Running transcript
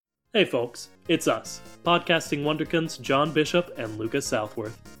Hey folks, it's us, podcasting wonderkins John Bishop and Lucas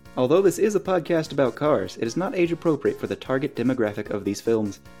Southworth. Although this is a podcast about cars, it is not age appropriate for the target demographic of these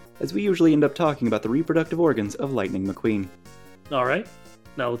films, as we usually end up talking about the reproductive organs of Lightning McQueen. Alright,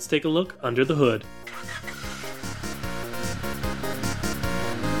 now let's take a look under the hood.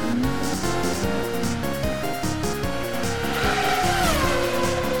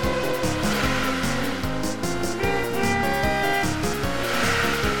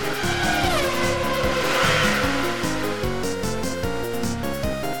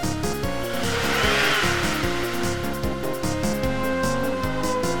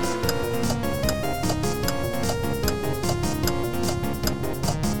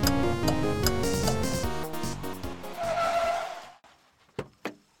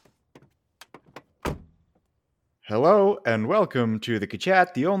 Hello, and welcome to the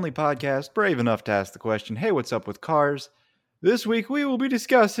Kachat, the only podcast brave enough to ask the question, hey, what's up with cars? This week we will be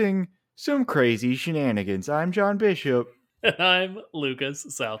discussing some crazy shenanigans. I'm John Bishop. And I'm Lucas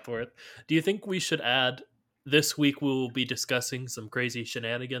Southworth. Do you think we should add, this week we will be discussing some crazy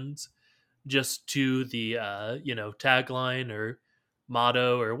shenanigans, just to the, tagline or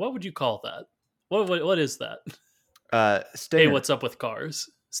motto, or what would you call that? What is that? Stinger. Hey, what's up with cars?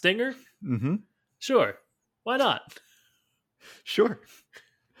 Stinger? Mm-hmm. Sure. Why not? Sure.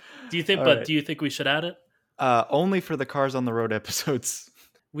 Do you think? All But right. do you think we should add it? Only for the Cars on the Road episodes.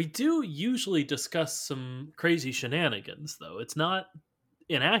 We do usually discuss some crazy shenanigans, though. It's not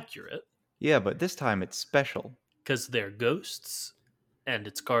inaccurate Yeah, but this time it's special. because they're ghosts and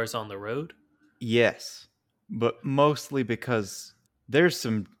it's cars on the road. Yes, but mostly because there's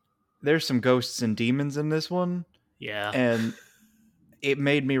some ghosts and demons in this one, Yeah. and it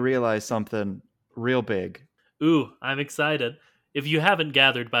made me realize something real big. Ooh, I'm excited. If you haven't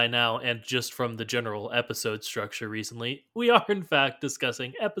gathered by now, and just from the general episode structure recently, we are in fact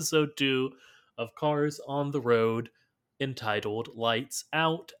discussing episode 2 of Cars on the Road, entitled Lights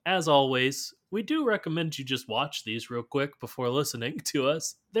Out. As always, we do recommend you just watch these real quick before listening to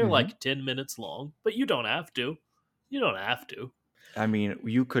us. They're like 10 minutes long, but you don't have to. You don't have to. I mean,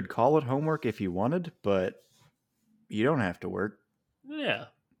 you could call it homework if you wanted, but you don't have to work. Yeah.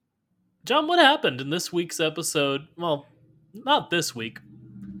 John, what happened in this week's episode? Well, not this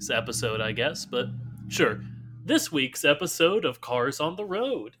week's episode, I guess, but sure. This week's episode of Cars on the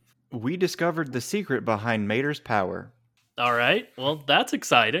Road. We discovered the secret behind Mater's power. All right. Well, that's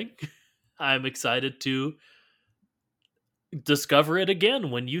exciting. I'm excited to discover it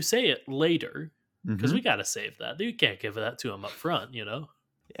again when you say it later, because we got to save that. You can't give that to him up front, you know?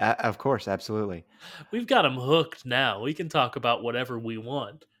 Of course, absolutely. We've got him hooked now. We can talk about whatever we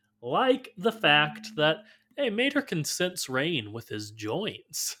want. Like the fact that, hey, Mater can sense rain with his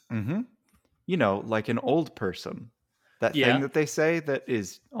joints. Mm-hmm. You know, like an old person. That Yeah. thing that they say that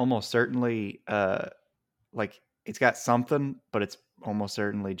is almost certainly, like, it's got something, but it's almost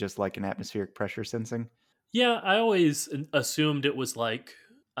certainly just like an atmospheric pressure sensing. Yeah, I always assumed it was like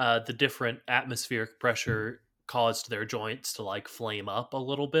the different atmospheric pressure caused their joints to like flame up a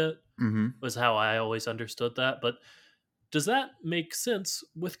little bit, was how I always understood that. But does that make sense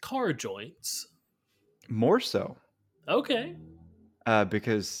with car joints? More so. Okay.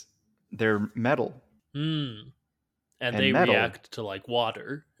 Because they're metal. And And they metal- react to like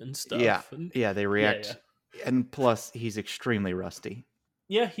water and stuff. Yeah, And, yeah, they react. yeah. And plus, he's extremely rusty.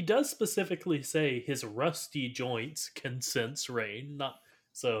 Yeah, he does specifically say his rusty joints can sense rain.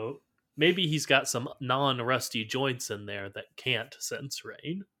 So maybe he's got some non-rusty joints in there that can't sense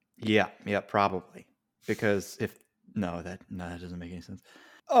rain. Yeah, probably. Because that doesn't make any sense.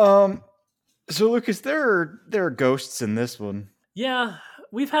 So Lucas, there are ghosts in this one. Yeah,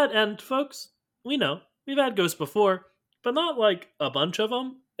 and folks, we know, we've had ghosts before, but not like a bunch of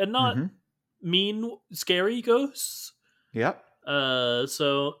them, and not mean, scary ghosts. Yep.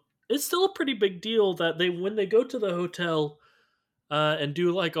 So it's still a pretty big deal that when they go to the hotel and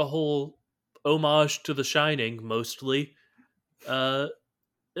do like a whole homage to The Shining, mostly, there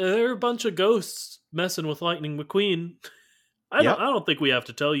are a bunch of ghosts messing with Lightning McQueen. I don't think we have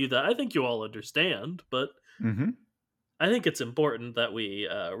to tell you that. I think you all understand, but I think it's important that we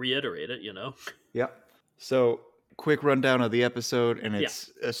reiterate it, you know? Yep. So, quick rundown of the episode, and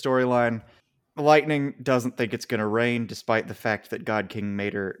it's a storyline. Lightning doesn't think it's going to rain, despite the fact that God King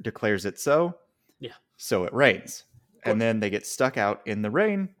Mater declares it so. Yeah. So it rains. And then they get stuck out in the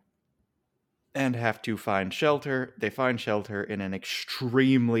rain and have to find shelter. They find shelter in an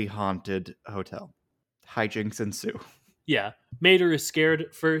extremely haunted hotel. Hijinks ensue. Yeah. Mater is scared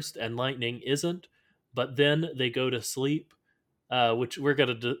at first, and Lightning isn't. But then they go to sleep, which we're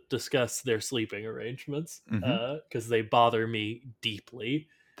going to discuss their sleeping arrangements because they bother me deeply.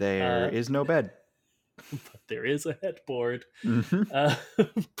 There is no bed. But there is a headboard. Mm-hmm. Uh,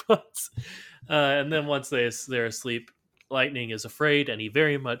 but and then once they're asleep, Lightning is afraid, and he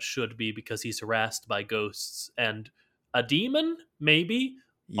very much should be because he's harassed by ghosts and a demon, maybe,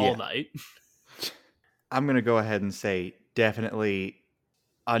 all Yeah. night. I'm going to go ahead and say definitely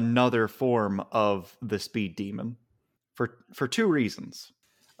another form of the speed demon for two reasons.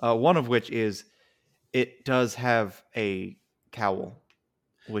 One of which is it does have a cowl,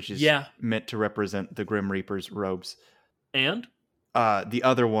 which is Yeah, meant to represent the Grim Reaper's robes. and The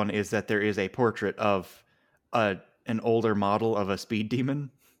other one is that there is a portrait of an older model of a speed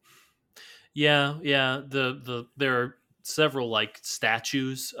demon. yeah. There are several like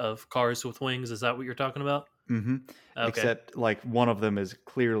statues of cars with wings. Is that what you're talking about? Mm-hmm. Okay, Except like one of them is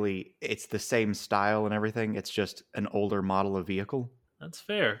clearly it's the same style and everything. It's just an older model of vehicle. that's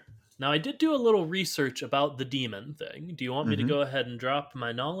fair. Now I did do a little research about the demon thing. Do you want me to Mm-hmm. go ahead and drop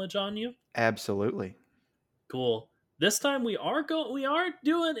my knowledge on you? Absolutely. Cool. This time we are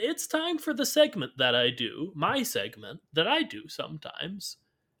doing it's time for the segment that I do, my segment that I do sometimes.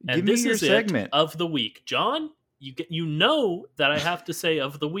 Give And me this your is it segment. of the week. John, you know that I have to say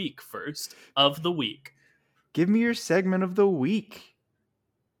of the week first. Of the week. Give me your segment of the week.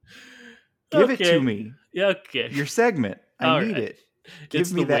 Give it to me. Yeah, okay. Your segment. I All need right. it.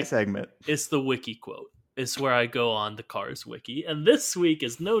 Give me that segment. It's the wiki quote. It's where I go on the Cars wiki. And this week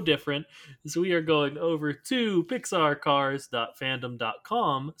is no different, as we are going over to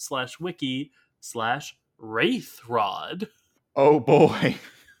pixarcars.fandom.com/wiki/Wraith Rod. Oh boy.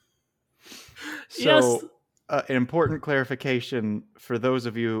 Yes. So, an important clarification for those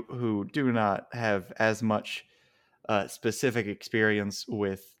of you who do not have as much specific experience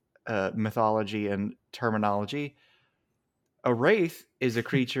with mythology and terminology. A wraith is a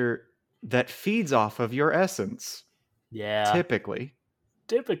creature that feeds off of your essence, Yeah. typically.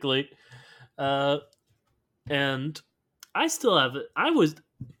 And I still have it.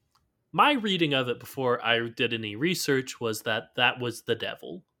 My reading of it before I did any research was that was the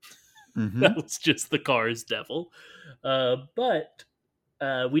devil. Mm-hmm. That was just the car's devil. But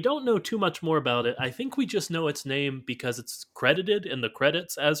we don't know too much more about it. I think we just know its name because it's credited in the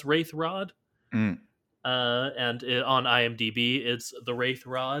credits as Wraith Rod. Mm. On IMDb, it's the Wraith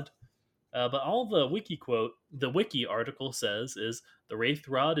Rod. But all the wiki article says is the Wraith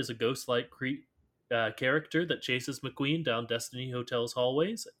Rod is a ghost-like character that chases McQueen down Destiny Hotel's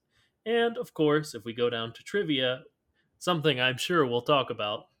hallways. And, of course, if we go down to trivia, something I'm sure we'll talk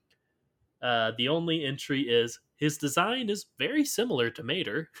about, the only entry is his design is very similar to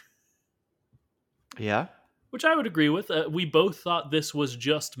Mater. Yeah. Which I would agree with. We both thought this was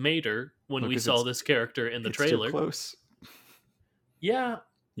just Mater when we saw this character in the trailer. Too close. Yeah.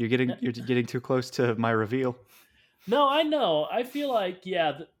 You're getting too close to my reveal. No, I know. I feel like,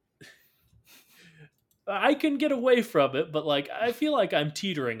 I can get away from it, but like I feel like I'm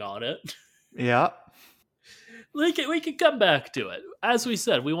teetering on it. Yeah. We can come back to it. As we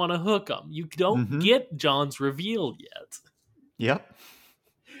said, we want to hook them. You don't get John's reveal yet. Yep.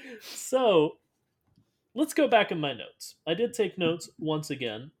 So, let's go back in my notes. I did take notes once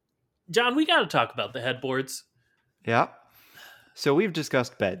again. John, we got to talk about the headboards. Yeah. So we've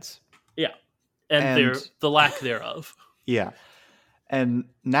discussed beds. Yeah. And the lack thereof. Yeah. And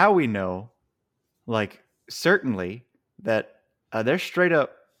now we know, like, certainly that they're straight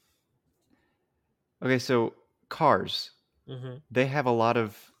up. Okay, so cars, they have a lot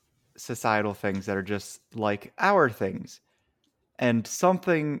of societal things that are just like our things. And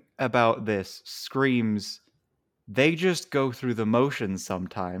something about this screams, they just go through the motions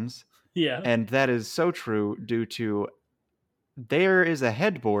sometimes. Yeah. And that is so true due to there is a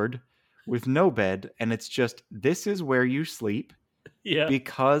headboard with no bed, and it's just, this is where you sleep. Yeah.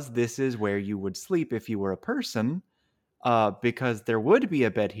 Because this is where you would sleep if you were a person. Because there would be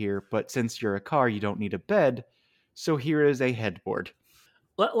a bed here, but since you're a car, you don't need a bed. So here is a headboard.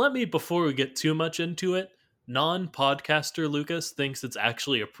 Let me, before we get too much into it, non-podcaster Lucas thinks it's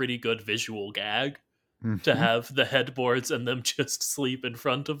actually a pretty good visual gag to have the headboards and them just sleep in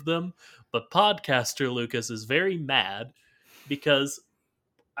front of them. But podcaster Lucas is very mad because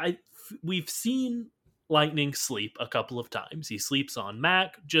we've seen Lightning sleep a couple of times. He sleeps on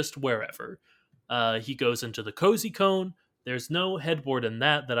Mac, just wherever. He goes into the cozy cone. There's no headboard in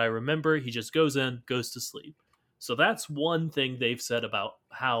that I remember. He just goes in, goes to sleep. So that's one thing they've said about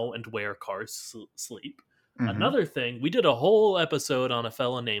how and where cars sleep. Another thing, we did a whole episode on a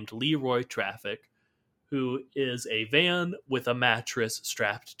fella named Leroy Traffic, who is a van with a mattress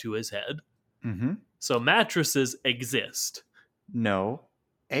strapped to his head. So mattresses exist. No,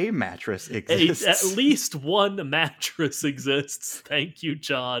 a mattress exists. At least one mattress exists. Thank you,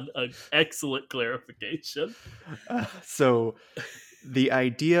 John. An excellent clarification. So the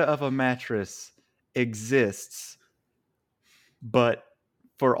idea of a mattress exists, but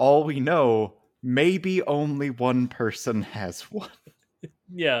for all we know, maybe only one person has one.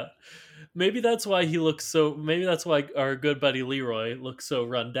 Yeah. Maybe that's why he looks so. Maybe that's why our good buddy Leroy looks so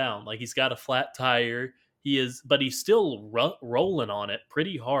run down. Like he's got a flat tire. But he's still rolling on it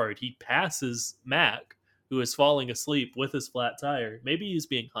pretty hard. He passes Mac, who is falling asleep with his flat tire. Maybe he's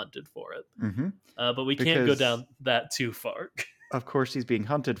being hunted for it. Mm-hmm. But we can't go down that too far. Of course, he's being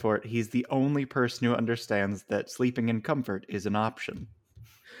hunted for it. He's the only person who understands that sleeping in comfort is an option.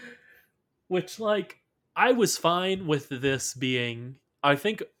 Which, like, I was fine with this being. I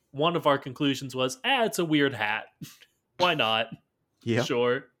think one of our conclusions was, it's a weird hat. Why not? Yeah.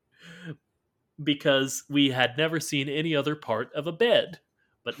 Sure. Because we had never seen any other part of a bed.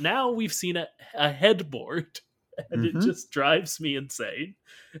 But now we've seen a headboard, and it just drives me insane.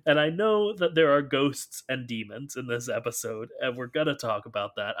 And I know that there are ghosts and demons in this episode, and we're going to talk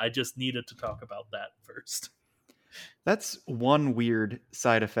about that. I just needed to talk about that first. That's one weird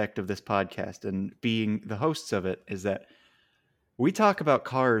side effect of this podcast, and being the hosts of it, is that we talk about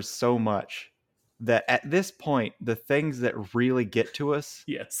cars so much that at this point, the things that really get to us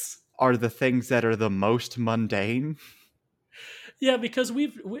are the things that are the most mundane. Yeah, because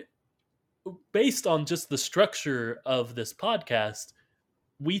we based on just the structure of this podcast,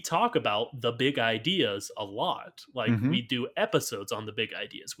 we talk about the big ideas a lot. Like we do episodes on the big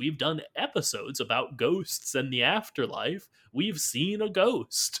ideas. We've done episodes about ghosts and the afterlife. We've seen a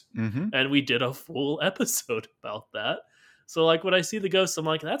ghost, and we did a full episode about that. So like when I see the ghosts, I'm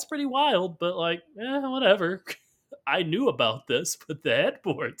like, that's pretty wild, but like, whatever. I knew about this, but the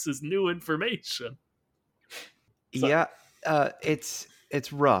headboards is new information. So. Yeah, it's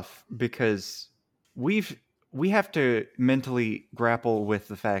rough because we have to mentally grapple with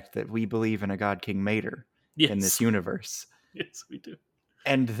the fact that we believe in a God King Mater in this universe. Yes, we do.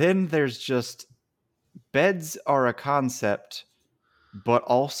 And then there's just beds are a concept, but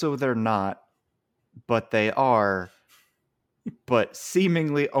also they're not, but they are, but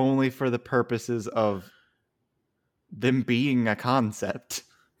seemingly only for the purposes of them being a concept.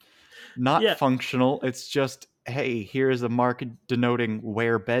 Not functional. It's just, hey, here's a mark denoting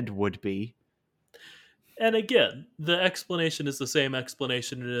where bed would be. And again, the explanation is the same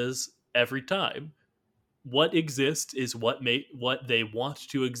explanation it is every time. What exists is what they want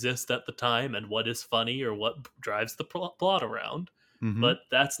to exist at the time, and what is funny or what drives the plot around. But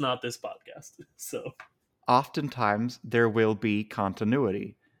that's not this podcast. So oftentimes there will be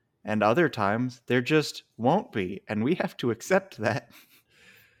continuity, and other times there just won't be, and we have to accept that.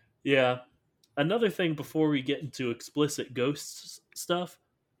 Yeah. Another thing before we get into explicit ghost stuff,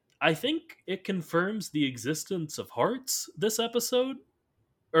 I think it confirms the existence of hearts this episode,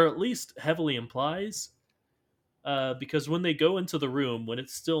 or at least heavily implies, because when they go into the room, when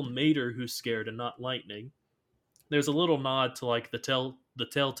it's still Mater who's scared and not Lightning, there's a little nod to like the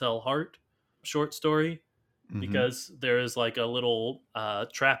Telltale Heart short story, because there is like a little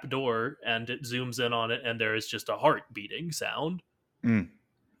trap door and it zooms in on it and there is just a heart beating sound.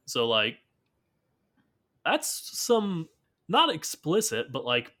 So like that's some not explicit but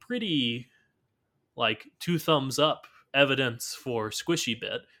like pretty like 2 thumbs up evidence for Squishy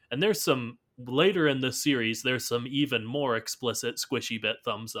Bit. And there's some later in this series, there's some even more explicit Squishy Bit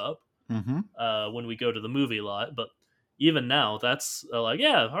thumbs up when we go to the movie lot. But even now, that's like,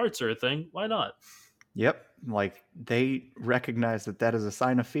 yeah, hearts are a thing. Why not? Yep. Like they recognize that is a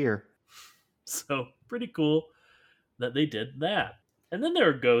sign of fear. So pretty cool that they did that. And then there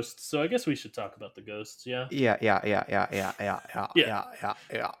are ghosts, so I guess we should talk about the ghosts, yeah? Yeah.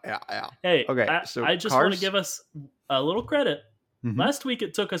 Hey, okay, I just want to give us a little credit. Last week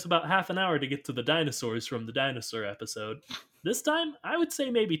it took us about half an hour to get to the dinosaurs from the dinosaur episode. This time, I would say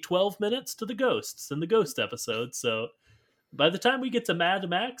maybe 12 minutes to the ghosts in the ghost episode, so by the time we get to Mad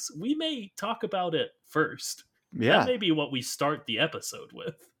Max, we may talk about it first. Yeah. That may be what we start the episode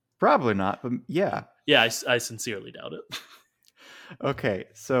with. Probably not, but yeah. Yeah, I sincerely doubt it. Okay,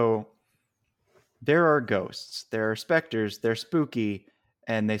 so there are ghosts, there are specters, they're spooky,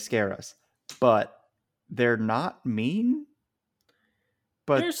 and they scare us. But they're not mean?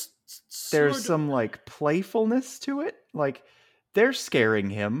 But there's some, like, playfulness to it. Like, they're scaring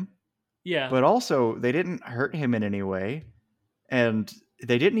him. Yeah. But also, they didn't hurt him in any way. And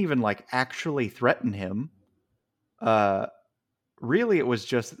they didn't even, like, actually threaten him. Really, it was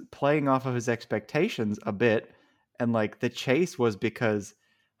just playing off of his expectations a bit. And, like, the chase was because,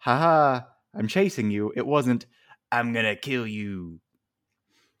 haha, I'm chasing you. It wasn't, I'm gonna kill you.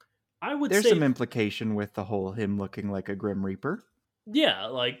 I would There's some say, implication with the whole him looking like a Grim Reaper. yeah,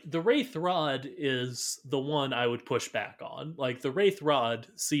 like the Wraith Rod is the one I would push back on. Like the Wraith Rod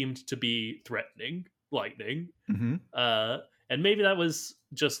seemed to be threatening Lightning. Mm-hmm. Uh, and maybe that was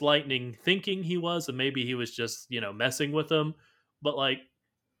just Lightning thinking he was, and maybe he was just, messing with him. But like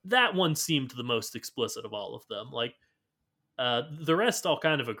that one seemed the most explicit of all of them. Like the rest I'll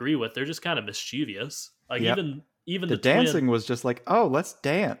kind of agree with. They're just kind of mischievous. Like Yep. even The the twin. dancing was just like, oh, let's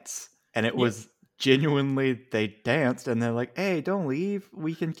dance. And it Yeah, was genuinely, they danced and they're like, hey, don't leave.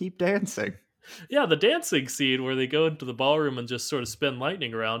 We can keep dancing. yeah, the dancing scene where they go into the ballroom and just sort of spin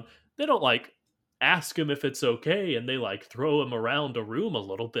Lightning around. They don't like ask him if it's okay, and they like throw him around a room a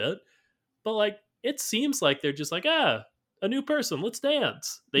little bit. But like it seems like they're just like, a new person, let's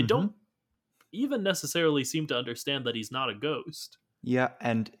dance. They Mm-hmm. don't even necessarily seem to understand that he's not a ghost. Yeah,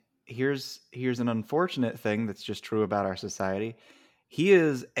 and here's an unfortunate thing that's just true about our society. He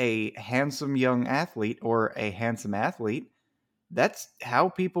is a handsome young athlete or a handsome athlete. That's how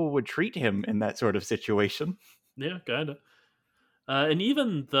people would treat him in that sort of situation. Yeah, kind of. And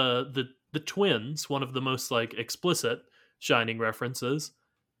even the twins, one of the most like explicit Shining references,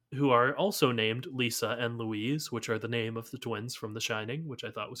 who are also named Lisa and Louise, which are the name of the twins from The Shining, which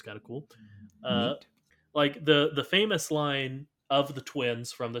I thought was kind of cool. Uh, Neat. like the famous line of the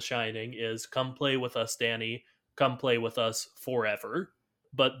twins from The Shining is "Come play with us, Danny. Come play with us forever."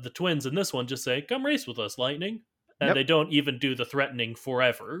 But the twins in this one just say "Come race with us, Lightning," and they Yep. don't even do the threatening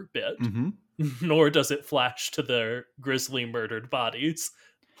 "forever" bit. Mm-hmm. Nor does it flash to their grisly murdered bodies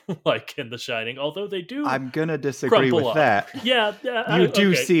like in The Shining. Although they do I'm gonna disagree crumple with up. that. Yeah, You do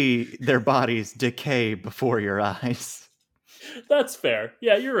okay, see their bodies decay before your eyes. that's fair.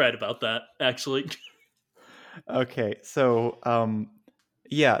 Yeah, you're right about that. Actually, Okay, so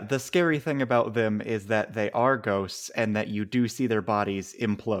yeah, the scary thing about them is that they are ghosts and that you do see their bodies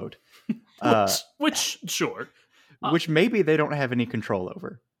implode. Uh which sure. which maybe they don't have any control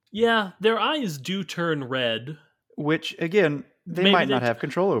over. Yeah, their eyes do turn red. Which again, they Maybe might they. not have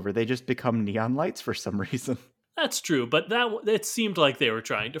control over. They just become neon lights for some reason. That's true, but that it seemed like they were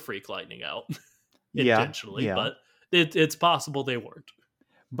trying to freak Lightning out Yeah, intentionally. yeah. But it's possible they weren't.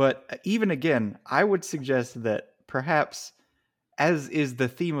 But even again, I would suggest that perhaps, as is the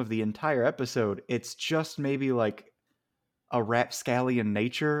theme of the entire episode, it's just maybe like a rapscallion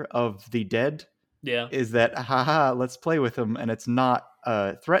nature of the dead Yeah, is that, haha, let's play with him. And it's not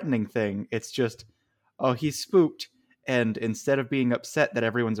a threatening thing. It's just, oh, he's spooked. And instead of being upset that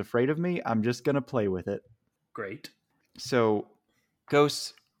everyone's afraid of me, I'm just going to play with it. great. So,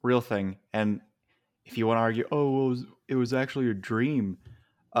 ghosts, real thing. And if you want to argue, oh, well, it was actually a dream.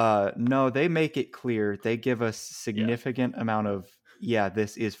 No, they make it clear. They give us significant amount of, yeah,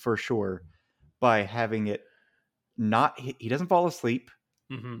 this is for sure, by having it not, he doesn't fall asleep.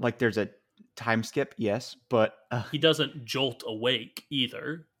 Hmm. Like there's a time skip, yes, but He doesn't jolt awake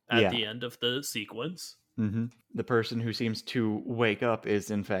either at yeah. the end of the sequence. Mm-hmm. The person who seems to wake up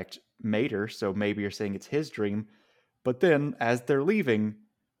is in fact Mater, so maybe you're saying it's his dream. But then, as they're leaving,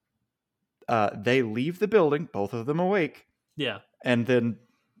 they leave the building, both of them awake, Yeah. and then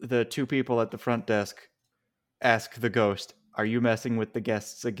the two people at the front desk ask the ghost, "Are you messing with the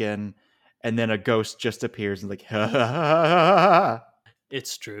guests again?" And then a ghost just appears and like, ha ha ha ha ha.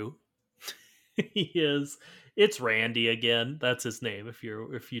 It's true. He is. It's Randy again. That's his name. If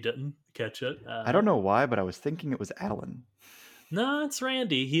you didn't catch it, I don't know why, but I was thinking it was Alan. no, it's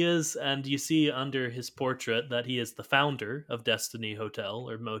Randy. He is, and you see under his portrait that he is the founder of Destiny Hotel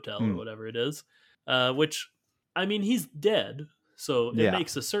or Motel or Hmm. whatever it is. Which, I mean, he's dead, so it Yeah.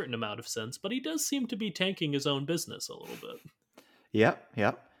 makes a certain amount of sense. But he does seem to be tanking his own business a little bit. Yep.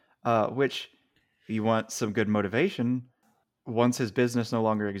 Which, you want some good motivation. Once his business no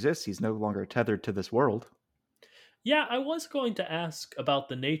longer exists, he's no longer tethered to this world. Yeah, I was going to ask about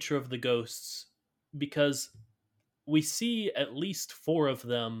the nature of the ghosts because we see at least four of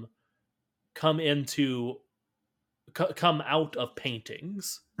them come come out of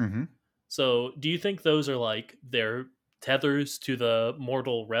paintings. Mm-hmm. So, do you think those are like their tethers to the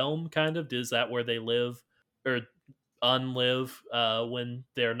mortal realm? Kind of is that where they live or unlive when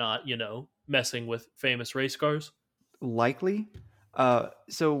they're not, messing with famous race cars? Likely.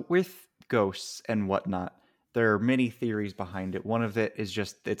 So with ghosts and whatnot, there are many theories behind it. One of it is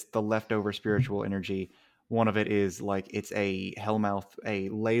just it's the leftover spiritual energy. One of it is like it's a hellmouth, a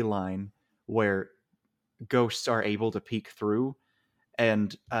ley line where ghosts are able to peek through,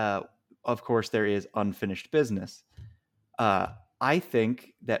 and of course there is unfinished business. Uh, I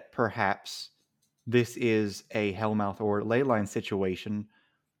think that perhaps this is a hellmouth or ley line situation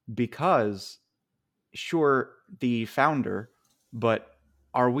because sure, the founder, but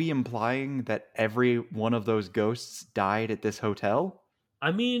are we implying that every one of those ghosts died at this hotel?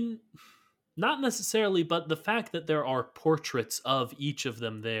 I mean, not necessarily, but the fact that there are portraits of each of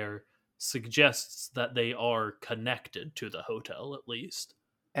them there suggests that they are connected to the hotel, at least.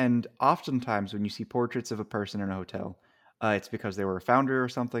 And oftentimes, when you see portraits of a person in a hotel, it's because they were a founder or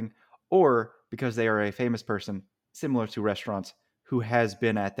something, or because they are a famous person, similar to restaurants, who has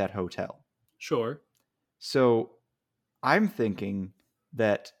been at that hotel. Sure. So I'm thinking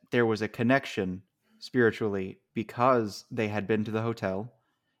that there was a connection spiritually because they had been to the hotel,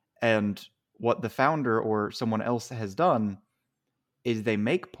 and what the founder or someone else has done is they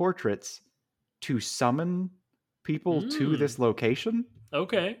make portraits to summon people to this location.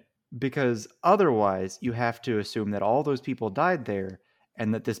 Okay. Because otherwise, you have to assume that all those people died there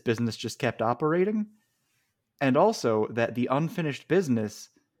and that this business just kept operating. And also that the unfinished business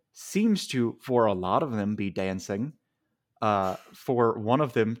seems to, for a lot of them, be dancing. For one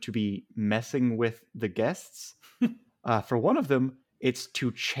of them to be messing with the guests. For one of them, it's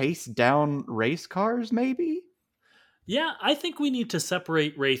to chase down race cars, maybe? Yeah, I think we need to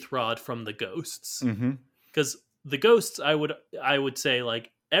separate Wraith Rod from the ghosts. Mm-hmm. Because the ghosts, I would say,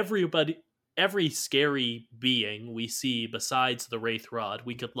 like, every scary being we see besides the Wraith Rod,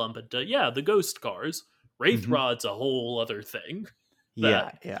 we could lump into, the ghost cars. Wraith Mm-hmm. Rod's a whole other thing Yeah,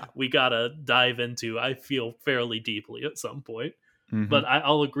 that yeah. we gotta dive into, I feel, fairly deeply at some point. Mm-hmm. But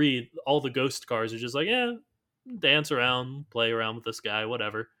I'll agree, all the ghost cars are just like, dance around, play around with this guy,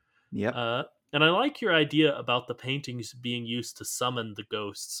 whatever. Yep. And I like your idea about the paintings being used to summon the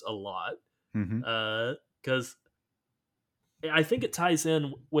ghosts a lot. Mm-hmm. Because I think it ties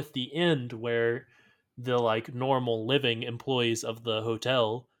in with the end where the like normal living employees of the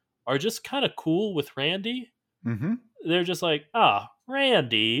hotel are just kind of cool with Randy. Mm-hmm. They're just like,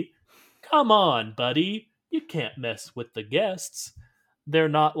 Randy, come on, buddy. You can't mess with the guests. They're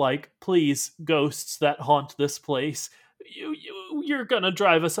not like, please, ghosts that haunt this place. You're gonna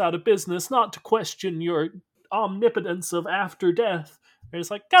drive us out of business, not to question your omnipotence of after death. They're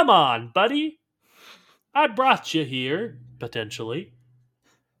just like, come on, buddy. I brought you here, potentially.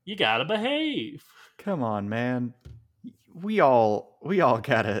 You gotta behave. Come on, man. We all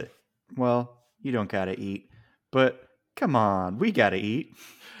gotta. Well, you don't gotta eat, but come on, we gotta eat.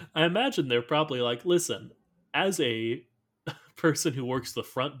 I imagine they're probably like, listen, as a person who works the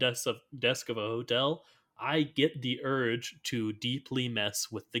front desk of a hotel, I get the urge to deeply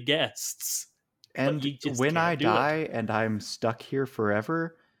mess with the guests. But And you just when I can't do it. die and I'm stuck here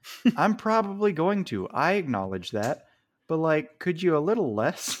forever, I'm probably going to. I acknowledge that, but like, could you a little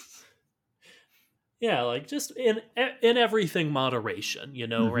less? Yeah, like just in everything moderation,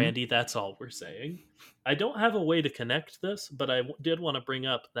 Mhm. Randy, that's all we're saying. I don't have a way to connect this, but I did want to bring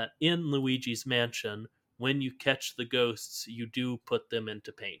up that in Luigi's Mansion, when you catch the ghosts, you do put them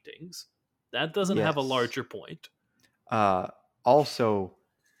into paintings. That doesn't have a Yes. larger point. Also,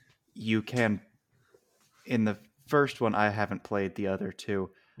 you can. In the first one, I haven't played the other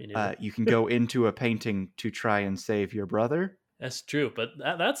two. Me neither. You can go into a painting to try and save your brother. That's true, but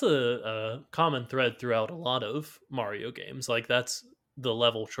that's a common thread throughout a lot of Mario games. Like, that's the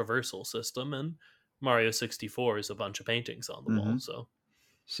level traversal system, and Mario 64 is a bunch of paintings on the wall, Mhm. so...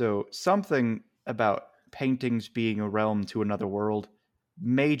 So something about paintings being a realm to another world,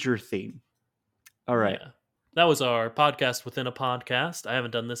 major theme. All right. Yeah. That was our podcast within a podcast. I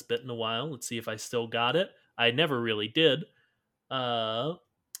haven't done this bit in a while. Let's see if I still got it. I never really did.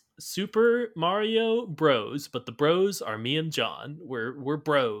 Super Mario Bros, but the bros are me and John. We're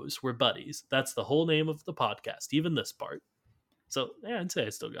bros. We're buddies. That's the whole name of the podcast, even this part. So, yeah, I'd say I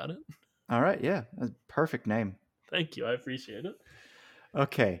still got it. All right. Yeah. That's a perfect name. Thank you. I appreciate it.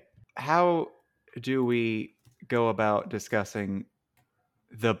 Okay. How do we go about discussing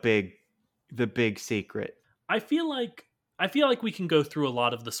the big secret? I feel like we can go through a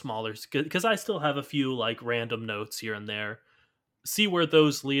lot of the smaller, because I still have a few like random notes here and there. See where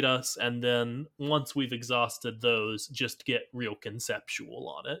those lead us, and then once we've exhausted those, just get real conceptual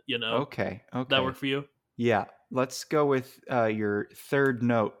on it. Okay. That work for you? Yeah. Let's go with your third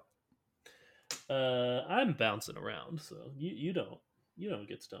note. I'm bouncing around, so you don't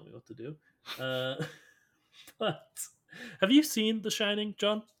get to tell me what to do. But have you seen The Shining,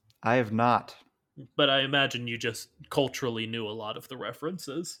 John? I have not. But I imagine you just culturally knew a lot of the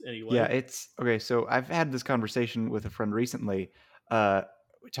references anyway. Yeah, it's okay. So I've had this conversation with a friend recently,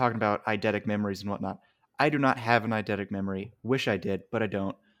 talking about eidetic memories and whatnot. I do not have an eidetic memory. Wish I did, but I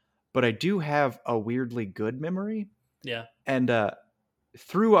don't. But I do have a weirdly good memory. Yeah. And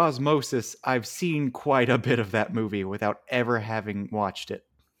through osmosis, I've seen quite a bit of that movie without ever having watched it.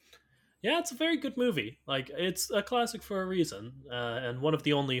 Yeah, it's a very good movie. Like, it's a classic for a reason, and one of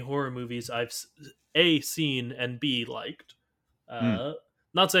the only horror movies I've A, seen, and B, liked. Mm. Uh,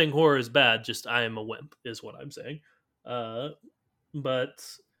 Not saying horror is bad, just I am a wimp, is what I'm saying. Uh, but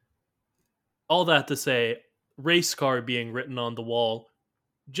all that to say, race car being written on the wall,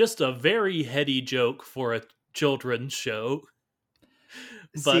 just a very heady joke for a children's show,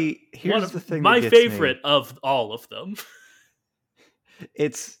 but See, one here's of the thing that my gets me. favorite of all of them.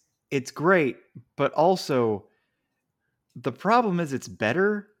 It's great, but also the problem is it's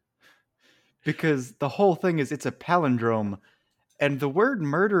better because the whole thing is it's a palindrome and the word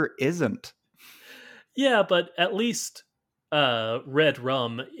murder isn't. Yeah, but at least red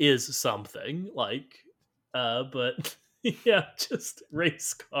rum is something like but yeah, just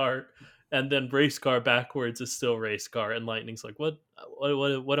race car, and then race car backwards is still race car, and lightning's like, what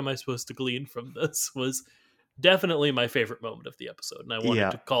am I supposed to glean from this? Was definitely my favorite moment of the episode, and I wanted Yeah.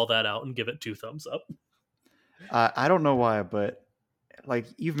 to call that out and give it 2 thumbs up. I don't know why, but like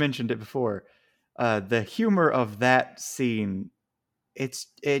you've mentioned it before, the humor of that scene, it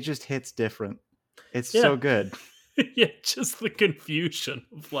just hits different. It's Yeah. so good. Yeah, just the confusion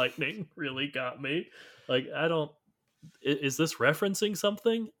of lightning really got me. Like, I don't is this referencing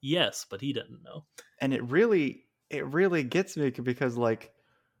something? Yes, but he didn't know. And it really gets me because like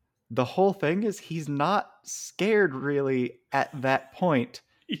the whole thing is he's not scared really at that point.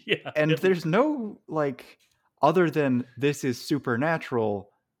 Yeah, And there's no like other than this is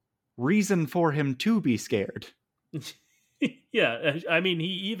supernatural reason for him to be scared. yeah. I mean, he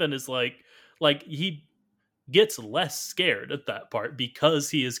even is like he gets less scared at that part because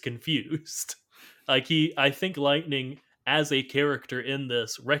he is confused. Like, I think Lightning as a character in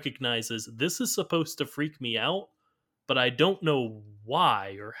this recognizes this is supposed to freak me out, but I don't know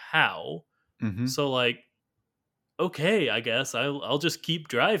why or how. Hmm. So, like, okay, I guess I'll just keep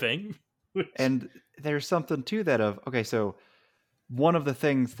driving. Which, And there's something to that of okay, so one of the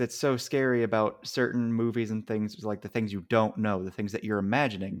things that's so scary about certain movies and things is like the things you don't know, the things that you're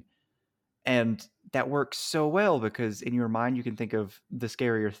imagining. And that works so well because in your mind you can think of the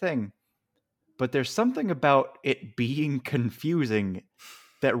scarier thing. But there's something about it being confusing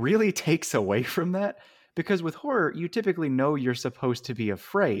that really takes away from that. Because with horror, you typically know you're supposed to be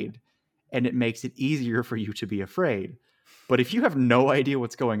afraid, and it makes it easier for you to be afraid. But if you have no idea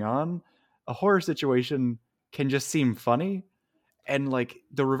what's going on, a horror situation can just seem funny. And like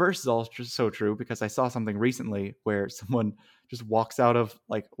the reverse is also so true because I saw something recently where someone just walks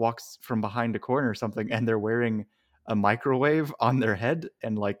from behind a corner or something and they're wearing a microwave on their head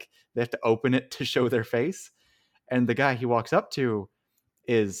and like they have to open it to show their face. And the guy he walks up to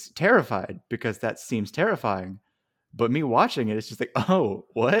is terrified because that seems terrifying. But me watching it, it's just like, oh,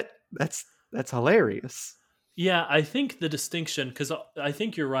 what? That's hilarious. yeah, I think the distinction, because I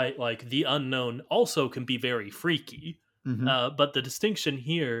think you're right. Like, the unknown also can be very freaky, Hmm. but the distinction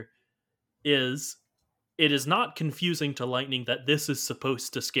here is it is not confusing to Lightning that this is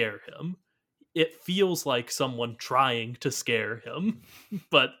supposed to scare him. It feels like someone trying to scare him,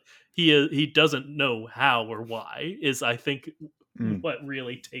 but he doesn't know how or why. Is, I think, Mm. what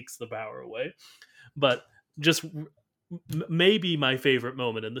really takes the power away. But just maybe my favorite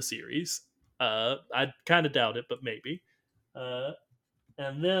moment in the series. I kind of doubt it, but maybe. Uh,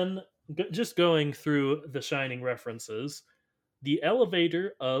 and then just going through the Shining references, the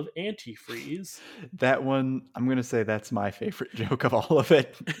elevator of antifreeze. That one, I'm gonna say that's my favorite joke of all of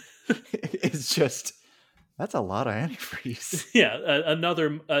it. It's just that's a lot of antifreeze. Yeah,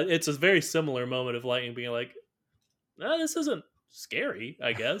 another. It's a very similar moment of Lightning being like, "This isn't scary,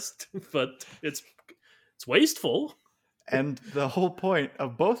 I guess, but it's wasteful." And the whole point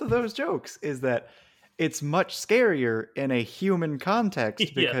of both of those jokes is that it's much scarier in a human context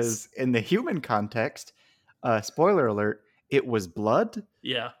Yes. because in the human context, spoiler alert, it was blood,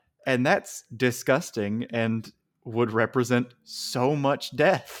 Yeah. and that's disgusting and would represent so much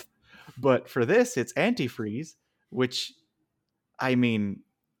death. But for this, it's antifreeze, which I mean,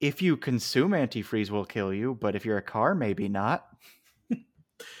 if you consume antifreeze will kill you, but if you're a car, maybe not.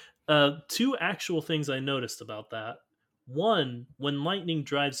 Two actual things I noticed about that. One, when Lightning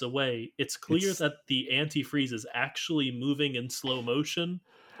drives away, it's clear It's that the antifreeze is actually moving in slow motion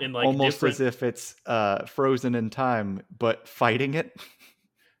in like almost different. as if it's frozen in time, but fighting it.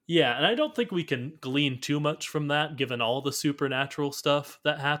 Yeah, and I don't think we can glean too much from that given all the supernatural stuff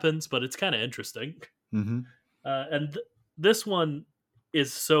that happens, but it's kind of interesting. Hmm. And this one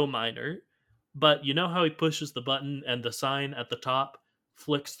is so minor, but you know how he pushes the button and the sign at the top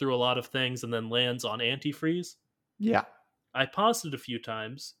flicks through a lot of things and then lands on antifreeze? Yeah. I paused it a few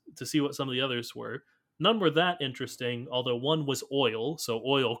times to see what some of the others were. none were that interesting, although one was oil, so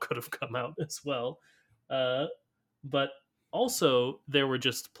oil could have come out as well. Uh, but also, there were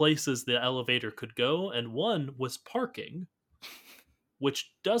just places the elevator could go, and one was parking,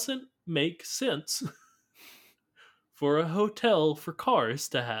 which doesn't make sense for a hotel for cars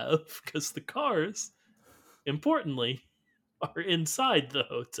to have, because the cars, importantly, are inside the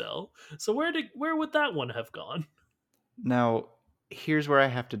hotel. So where would that one have gone? Now, here's where I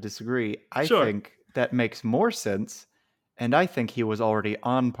have to disagree. I Sure. think that makes more sense, and I think he was already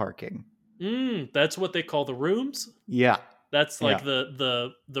on parking. That's what they call the rooms. Yeah. That's like Yeah.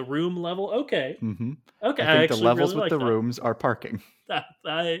 the room level. Okay, Mm-hmm. okay. I I think the actually really levels with like the that. rooms are parking.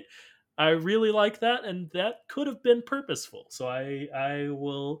 I really like that, and that could have been purposeful. So I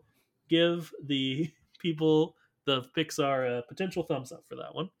will give the people the Pixar a potential thumbs up for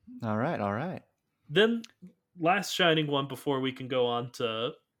that one. All right. All right. Then last shining one before we can go on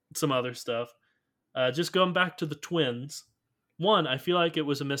to some other stuff. Just going back to the twins. One, I feel like it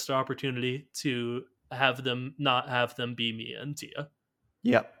was a missed opportunity to have them not have them be Mia and Tia.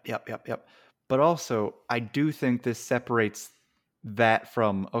 Yep. But also, I do think this separates that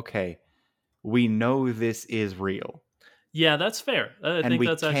from, okay, we know this is real. Yeah, that's fair. I And think we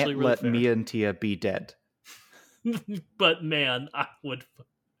that's actually can't really let fair. Mia and Tia be dead. But man,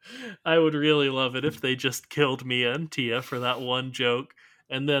 I would really love it if they just killed Mia and Tia for that one joke,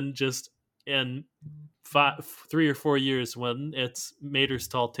 and then just in 3 or 4 years when it's Mater's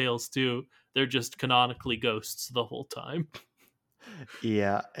Tall Tales 2, they're just canonically ghosts the whole time.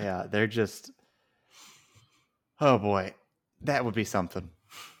 Yeah. They're just. Oh boy. That would be something.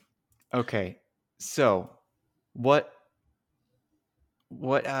 Okay. So, what.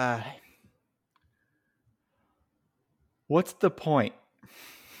 What, What's the point?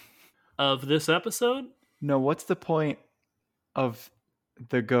 Of this episode, No, what's the point of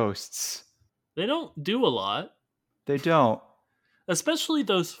the ghosts? they don't do a lot. They don't. Especially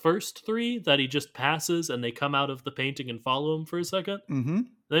those first three that he just passes and they come out of the painting and follow him for a second. Mm-hmm.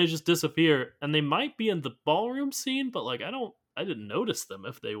 They just disappear, and they might be in the ballroom scene, but like I didn't notice them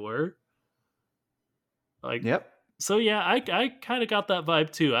if they were. Like, Yep. so yeah, I kind of got that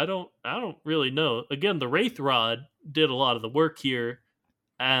vibe too. I don't really know. Again, the Wraith Rod did a lot of the work here,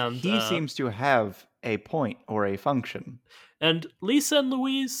 and He seems to have a point or a function. Lisa and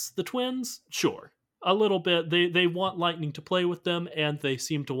Louise, the twins, sure, a little bit. They want Lightning to play with them, and they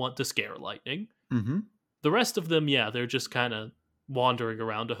seem to want to scare Lightning. Mm-hmm. The rest of them, yeah, they're just kind of wandering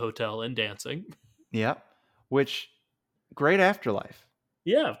around a hotel and dancing. Yep. Which, great afterlife.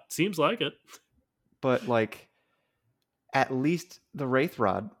 Yeah, seems like it. But, like, at least the Wraith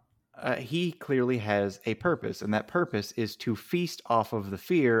Rod, he clearly has a purpose, and that purpose is to feast off of the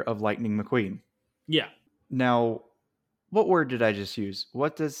fear of Lightning McQueen. Yeah. Now, what word did I just use?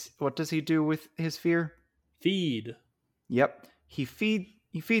 What does he do with his fear? Feed. Yep. He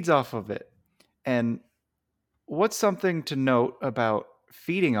feeds off of it. And what's something to note about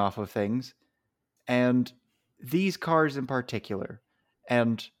feeding off of things, and these cars in particular,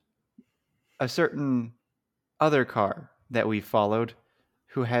 and a certain other car that we followed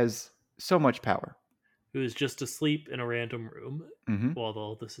who has so much power. Who is just asleep in a random room Mm-hmm. while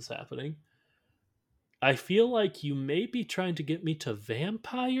all this is happening. I feel like you may be trying to get me to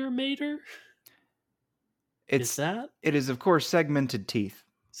Vampire Mater. Is that? It is, of course, segmented teeth.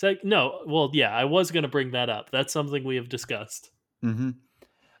 No, well, yeah, I was going to bring that up. That's something we have discussed. Mm-hmm.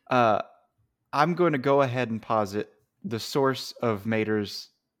 I'm going to go ahead and posit the source of Mater's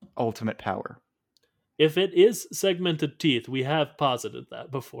ultimate power. If it is segmented teeth, we have posited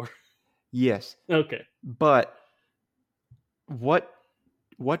that before. Yes. Okay. But what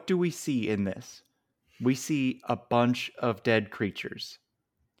do we see in this? We see a bunch of dead creatures.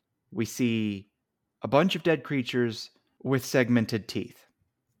 We see a bunch of dead creatures with segmented teeth.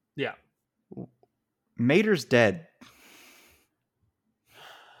 Yeah. Mater's dead.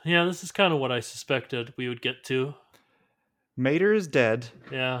 Yeah, this is kind of what I suspected we would get to. Mater is dead.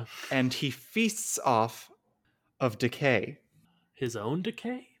 Yeah. And he feasts off of decay. His own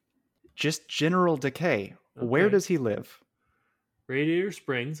decay? Just general decay. Okay. Where does he live? Radiator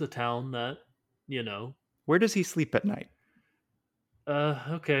Springs, a town that, Where does he sleep at night?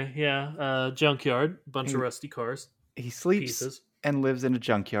 Okay, yeah. Junkyard, bunch of rusty cars. He sleeps pieces. And lives in a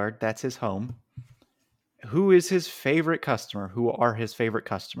junkyard. That's his home. Who is his favorite customer? Who are his favorite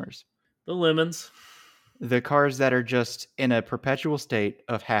customers? The lemons. The cars that are just in a perpetual state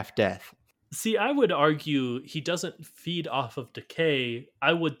of half death. See, I would argue he doesn't feed off of decay.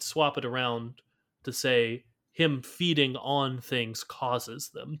 I would swap it around to say him feeding on things causes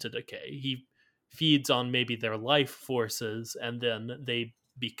them to decay. He feeds on maybe their life forces and then they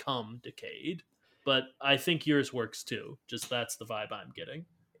become decayed. but I think yours works too. Just that's the vibe I'm getting.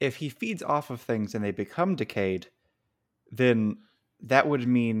 If he feeds off of things and they become decayed, then that would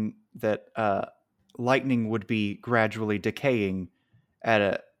mean that lightning would be gradually decaying at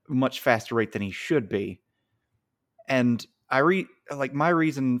a much faster rate than he should be. And my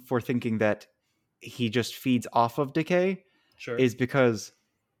reason for thinking that he just feeds off of decay Sure. is because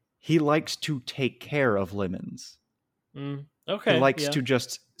he likes to take care of lemons. Okay. He likes yeah. to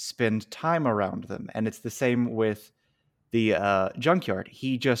just spend time around them. And it's the same with the junkyard.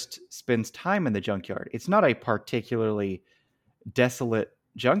 He just spends time in the junkyard. It's not a particularly desolate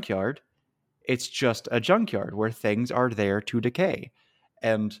junkyard. It's just a junkyard where things are there to decay.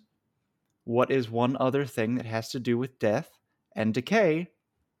 And what is one other thing that has to do with death and decay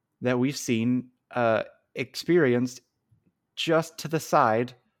that we've seen experienced just to the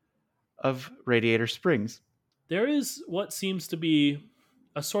side of Radiator Springs? There is what seems to be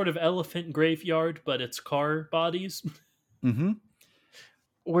a sort of elephant graveyard, but it's car bodies. Mm-hmm.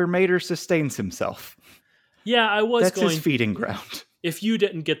 Where Mater sustains himself. Yeah, I was That's going. his feeding ground. If you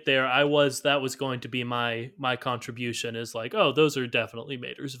didn't get there, that was going to be my contribution. Is like, oh, those are definitely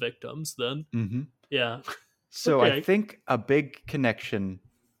Mater's victims. Then, Mm-hmm. yeah. So Okay. I think a big connection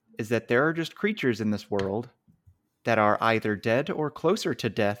is that there are just creatures in this world that are either dead or closer to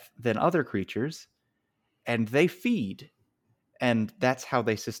death than other creatures, and they feed, and that's how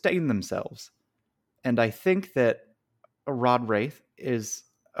they sustain themselves. And I think that a Rod Wraith is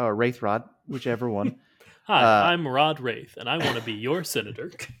a Wraith Rod, whichever one. Hi, I'm Rod Wraith, and I want to be your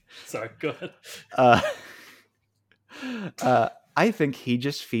senator. Sorry, go ahead. I think he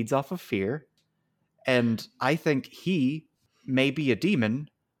just feeds off of fear, and I think he may be a demon,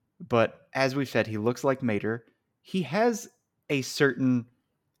 but as we've said, he looks like Mater. He has a certain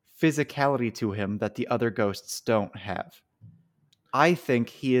physicality to him that the other ghosts don't have. I think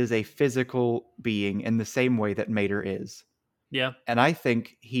he is a physical being in the same way that Mater is. Yeah. And I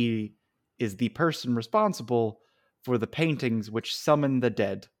think he is the person responsible for the paintings which summon the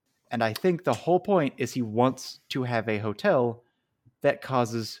dead. And I think the whole point is he wants to have a hotel that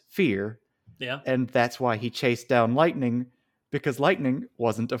causes fear. Yeah. And that's why he chased down Lightning, because Lightning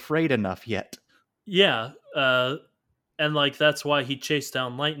wasn't afraid enough yet. Yeah. And like that's why he chased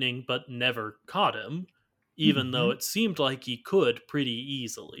down Lightning but never caught him, even though it seemed like he could pretty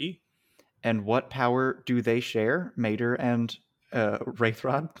easily. And what power do they share, Mater and Wraith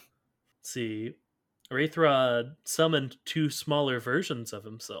Rod? Let's see, Wraith Rod summoned two smaller versions of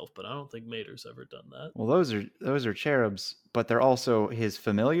himself, but I don't think Mater's ever done that. Well, those are cherubs, but they're also his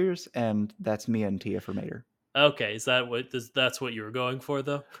familiars, and that's Mia and Tia for Mater. Okay, that's what you were going for,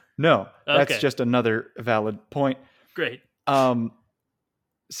 though? No, that's Okay. just another valid point. Great.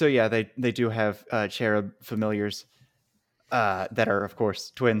 So yeah, they do have cherub familiars that are, of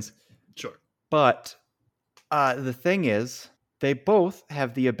course, twins. Sure. But the thing is, they both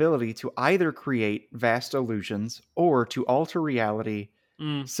have the ability to either create vast illusions or to alter reality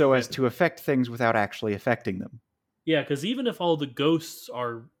so as to affect things without actually affecting them. Yeah, because even if all the ghosts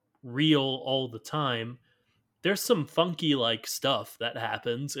are real all the time, there's some funky like stuff that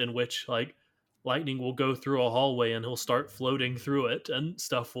happens in which like Lightning will go through a hallway and he'll start floating through it and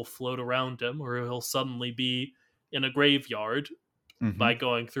stuff will float around him, or he'll suddenly be in a graveyard by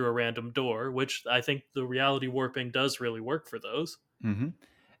going through a random door, which I think the reality warping does really work for those.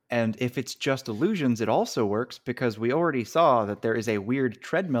 And if it's just illusions, it also works because we already saw that there is a weird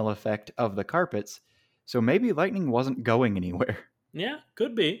treadmill effect of the carpets, so maybe Lightning wasn't going anywhere. Yeah,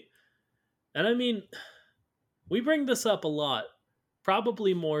 could be. And I mean, we bring this up a lot,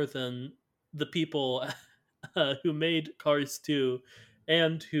 probably more than the people who made Cars 2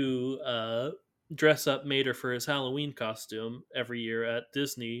 and who dress up Mater for his Halloween costume every year at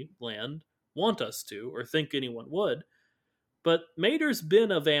Disneyland want us to, or think anyone would. But Mater's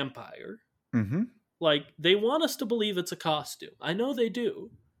been a vampire. Like, they want us to believe it's a costume. I know they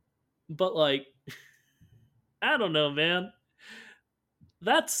do. But, like, I don't know, man.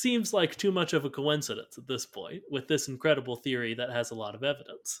 That seems like too much of a coincidence at this point, with this incredible theory that has a lot of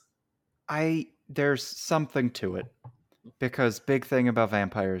evidence. There's something to it. Because big thing about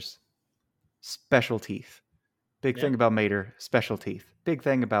vampires, special teeth. Big thing about Mater, special teeth. Big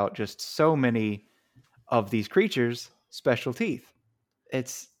thing about just so many of these creatures, special teeth.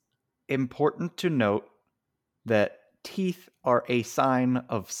 It's important to note that teeth are a sign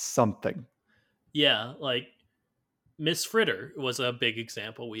of something. Yeah, like Miss Fritter was a big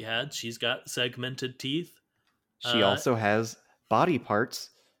example we had. She's got segmented teeth. She also has body parts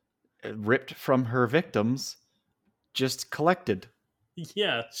ripped from her victims, just collected.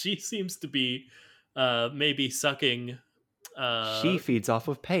 Yeah, she seems to be maybe sucking She feeds off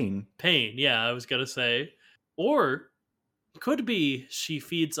of pain. Pain, yeah, I was gonna say. Or could be she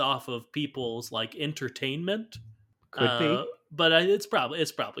feeds off of people's like entertainment. Could be. But it's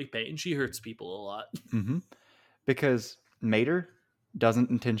probably pain. She hurts people a lot. Mm-hmm. Because Mater doesn't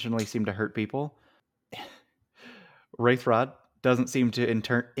intentionally seem to hurt people. Wraith Rod doesn't seem to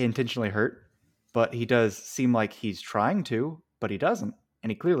intentionally hurt, but he does seem like he's trying to, but he doesn't.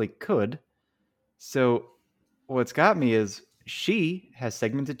 And he clearly could. So what's got me is she has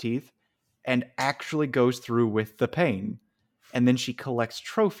segmented teeth and actually goes through with the pain. And then she collects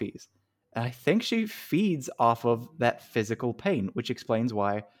trophies. And I think she feeds off of that physical pain, which explains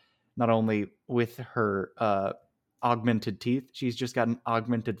why not only with her augmented teeth, she's just got an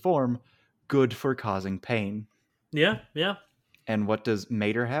augmented form, good for causing pain. Yeah, yeah. And what does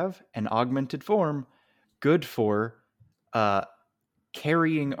Mater have? An augmented form, good for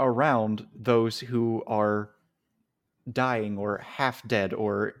carrying around those who are dying or half dead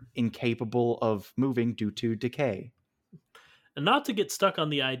or incapable of moving due to decay. And not to get stuck on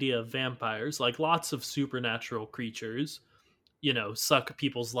the idea of vampires, like lots of supernatural creatures, suck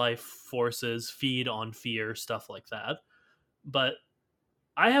people's life forces, feed on fear, stuff like that. But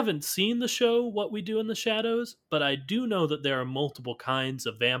I haven't seen the show What We Do in the Shadows, but I do know that there are multiple kinds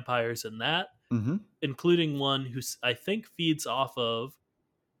of vampires in that, Mm-hmm. including one who I think feeds off of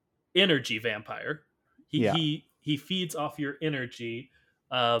energy vampire. He feeds off your energy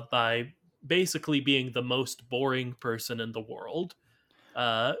by basically being the most boring person in the world.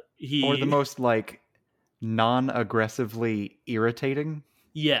 Or the most non-aggressively irritating.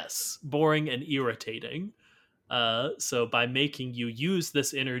 Yes, boring and irritating. So by making you use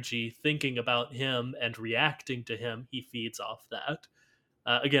this energy, thinking about him and reacting to him, he feeds off that.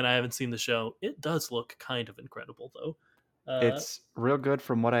 Again, I haven't seen the show. It does look kind of incredible, though. It's real good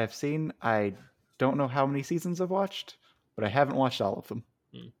from what I have seen. I don't know how many seasons I've watched, but I haven't watched all of them.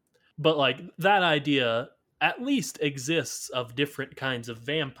 But like that idea at least exists of different kinds of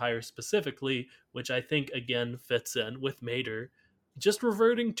vampires specifically, which I think again fits in with Mater just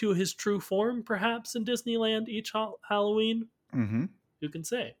reverting to his true form, perhaps in Disneyland each Halloween. Mm-hmm. Who can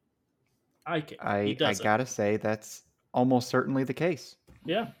say? I can. He I doesn't. gotta say that's almost certainly the case.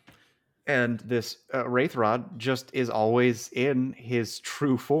 Yeah. And this Wraith Rod just is always in his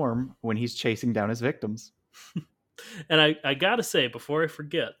true form when he's chasing down his victims. And I gotta say before I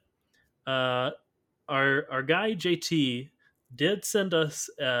forget, our guy JT did send us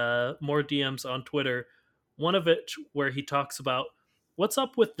more DMs on Twitter. One of it where he talks about what's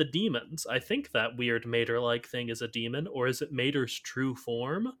up with the demons. I think that weird Mater like thing is a demon, or is it Mater's true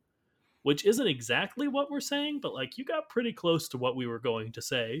form? Which isn't exactly what we're saying, but like you got pretty close to what we were going to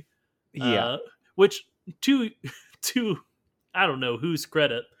say. Yeah. Which to I don't know whose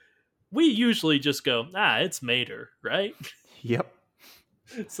credit, we usually just go, it's Mater, right? Yep.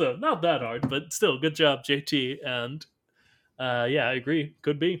 So not that hard, but still, good job, JT. And yeah, I agree.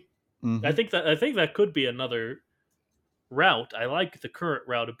 Could be. Mm-hmm. I think that could be another route. I like the current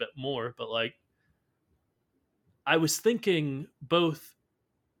route a bit more, but like I was thinking both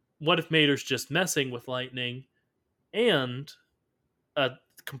what if Mater's just messing with lightning and a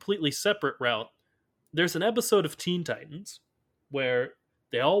completely separate route. There's an episode of Teen Titans where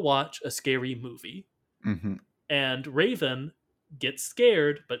they all watch a scary movie. Mm-hmm. And Raven gets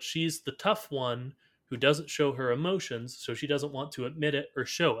scared, but she's the tough one who doesn't show her emotions, so she doesn't want to admit it or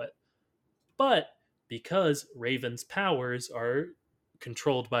show it. But because Raven's powers are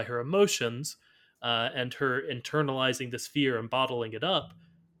controlled by her emotions and her internalizing this fear and bottling it up,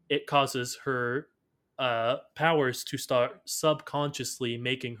 it causes her powers to start subconsciously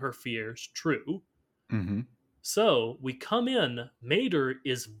making her fears true. Mm-hmm. So we come in, Mater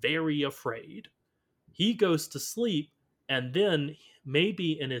is very afraid. He goes to sleep, and then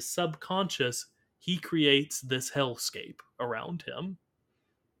maybe in his subconscious, he creates this hellscape around him.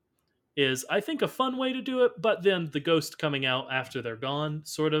 Is, I think, a fun way to do it, but then the ghost coming out after they're gone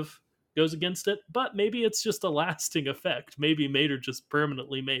sort of goes against it. But maybe it's just a lasting effect. Maybe Mater just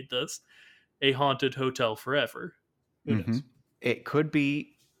permanently made this a haunted hotel forever. Who knows? It could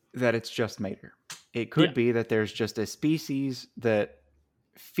be that it's just Mater. It could be that there's just a species that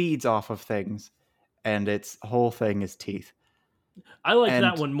feeds off of things, and its whole thing is teeth. I like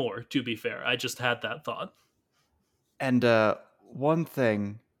that one more, to be fair. I just had that thought. And one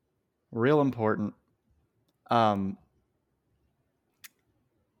thing, real important,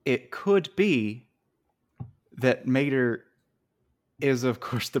 it could be that Mater is, of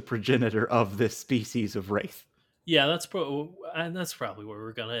course, the progenitor of this species of wraith. Yeah, that's probably where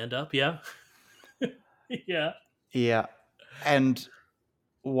we're gonna end up. Yeah, yeah. And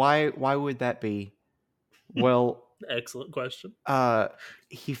why would that be? Well, Excellent question.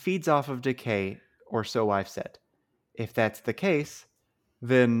 He feeds off of decay, or so I've said. If that's the case,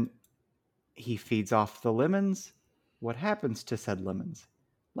 then he feeds off the lemons. What happens to said lemons?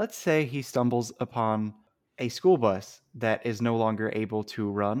 Let's say he stumbles upon a school bus that is no longer able to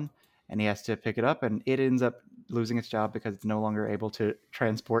run, and he has to pick it up, and it ends up losing its job because it's no longer able to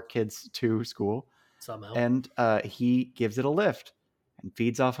transport kids to school. Somehow. And he gives it a lift and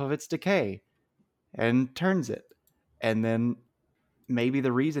feeds off of its decay and turns it. And then maybe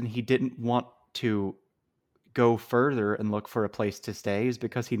the reason he didn't want to go further and look for a place to stay is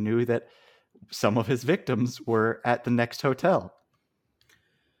because he knew that some of his victims were at the next hotel.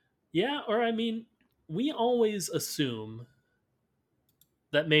 Yeah, or I mean, we always assume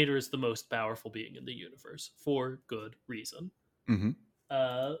that Mater is the most powerful being in the universe for good reason. Mm-hmm.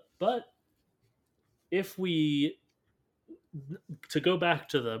 But if we to go back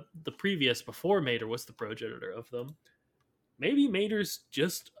to the previous before Mater was the progenitor of them, maybe Mater's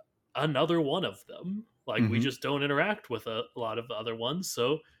just another one of them. Like we Mm-hmm. just don't interact with a lot of the other ones,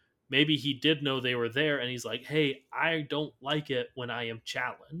 so maybe he did know they were there, and he's like, "Hey, I don't like it when I am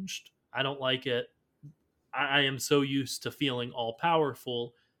challenged. I don't like it. I am so used to feeling all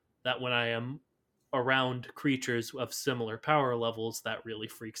powerful that when I am around creatures of similar power levels, that really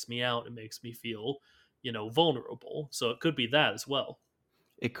freaks me out and makes me feel, vulnerable." So it could be that as well.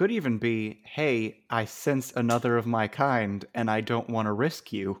 It could even be, hey, I sense another of my kind and I don't want to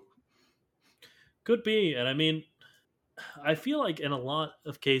risk you. Could be. And I mean, I feel like in a lot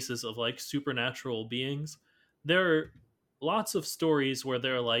of cases of like supernatural beings, there are lots of stories where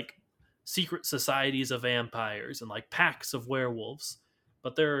there are like secret societies of vampires and like packs of werewolves.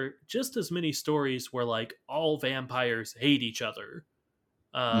 But there are just as many stories where like all vampires hate each other,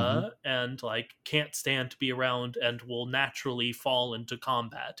 Mm-hmm. and like can't stand to be around and will naturally fall into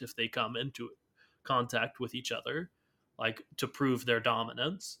combat if they come into contact with each other, like to prove their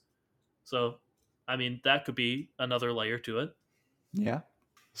dominance. So, I mean, that could be another layer to it. Yeah.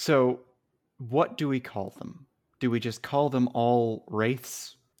 So, what do we call them? Do we just call them all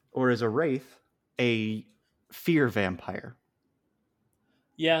wraiths? Or is a wraith a fear vampire?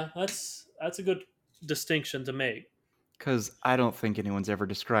 Yeah, that's a good distinction to make. Because I don't think anyone's ever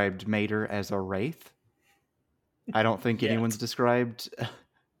described Mater as a wraith. I don't think Yet. anyone's described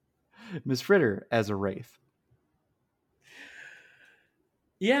Miss Fritter as a wraith.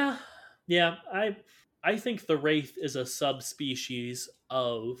 Yeah, yeah. I think the wraith is a subspecies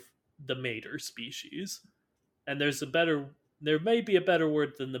of the mater species, and there may be a better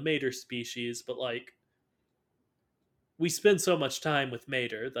word than the mater species, but like we spend so much time with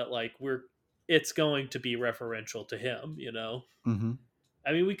mater that like it's going to be referential to him. Mm-hmm.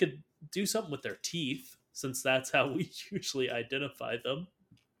 I mean, we could do something with their teeth since that's how we usually identify them.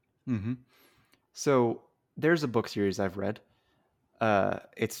 Mm-hmm. So there's a book series I've read.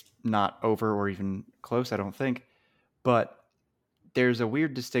 It's not over or even close, I don't think. But there's a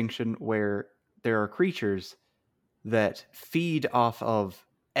weird distinction where there are creatures that feed off of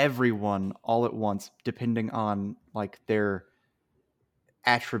everyone all at once, depending on like their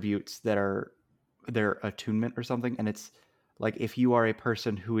attributes that are their attunement or something. And it's like if you are a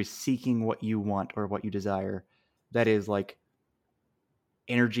person who is seeking what you want or what you desire, that is like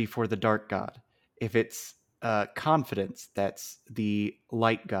energy for the dark god. If it's confidence, that's the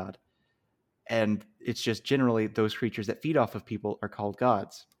light god. And it's just generally those creatures that feed off of people are called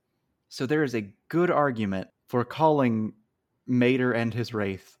gods. So there is a good argument for calling Mater and his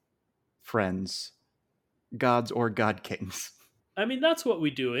wraith friends gods or god kings. I mean, that's what we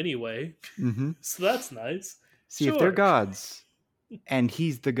do anyway, Mm-hmm. so that's nice. See, if they're Sure. gods and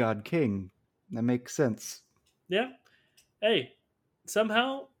he's the god king, that makes sense. Yeah. Hey,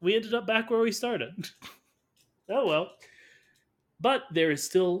 somehow we ended up back where we started. Oh well. But there is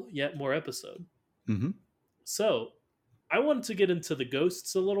still yet more episode. Mm-hmm. So, I wanted to get into the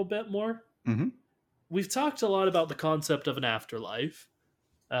ghosts a little bit more. Mm-hmm. We've talked a lot about the concept of an afterlife,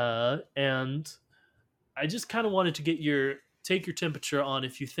 and I just kind of wanted to take your temperature on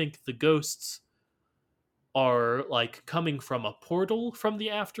if you think the ghosts are like coming from a portal from the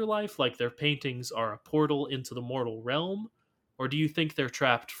afterlife, like their paintings are a portal into the mortal realm, or do you think they're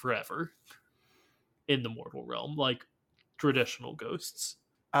trapped forever in the mortal realm, like traditional ghosts?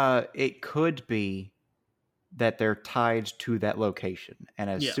 It could be that they're tied to that location, and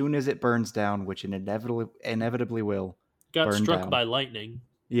as Yeah, soon as it burns down, which it inevitably will got burn struck down. by lightning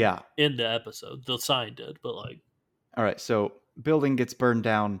Yeah. in the episode. The sign did, but like, All right. So building gets burned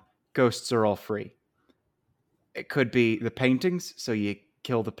down. Ghosts are all free. It could be the paintings. So you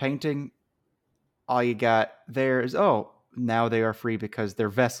kill the painting. All you got there is now they are free because their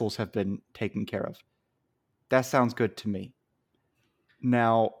vessels have been taken care of. That sounds good to me.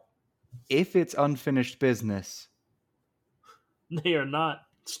 Now, if it's unfinished business, They are not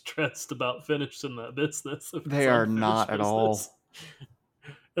stressed about finishing that business if it's they are unfinished not at all. business.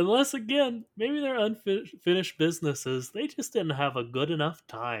 Unless, again, maybe they're unfinished businesses. They just didn't have a good enough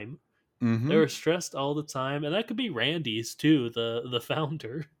time. They Mm-hmm. were stressed all the time, and that could be Randy's too, the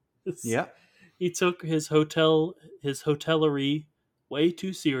founder. Yeah. He took his hotellery way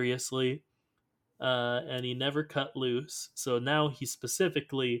too seriously, and he never cut loose. So now he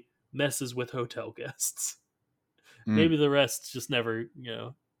specifically messes with hotel guests. Mm. Maybe the rest just never,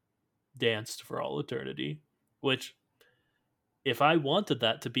 danced for all eternity. Which, if I wanted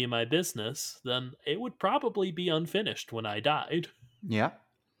that to be my business, then it would probably be unfinished when I died. Yeah.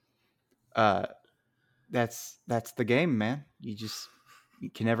 That's the game, man. You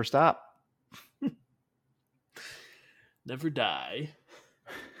can never stop. Never die.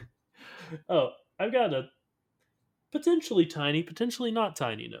 Oh, I've got a potentially tiny, potentially not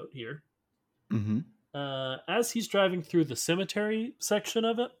tiny note here. Mm-hmm. As he's driving through the cemetery section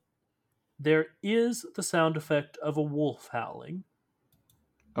of it, there is the sound effect of a wolf howling,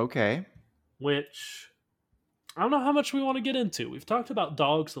 Okay. which I don't know how much we want to get into. We've talked about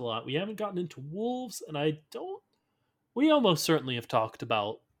dogs a lot. We haven't gotten into wolves, and we almost certainly have talked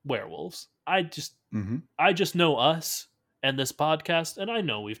about werewolves. Mm-hmm. I just know us and this podcast, and I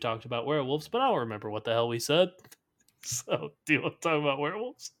know we've talked about werewolves, but I don't remember what the hell we said. So, do you want to talk about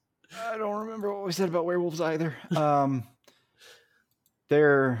werewolves? I don't remember what we said about werewolves either.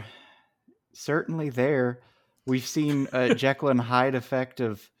 They're certainly there. We've seen a Jekyll and Hyde effect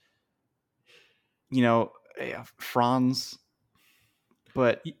of, Franz,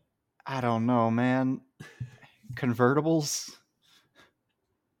 but I don't know, man. Convertibles?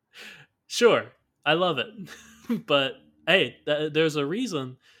 Sure, I love it. But hey, there's a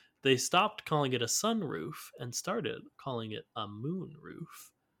reason they stopped calling it a sunroof and started calling it a moonroof.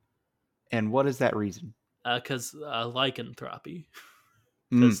 And what is that reason? Because lycanthropy.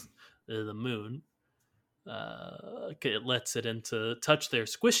 Mm. Because the moon it lets it into touch their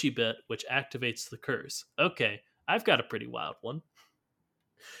squishy bit, which activates the curse. Okay, I've got a pretty wild one.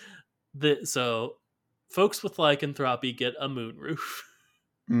 So, folks with lycanthropy get a moonroof.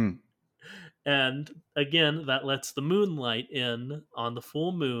 Mm. And again, that lets the moonlight in on the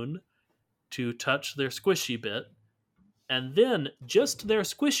full moon to touch their squishy bit. And then just their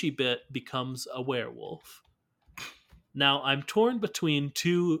squishy bit becomes a werewolf. Now, I'm torn between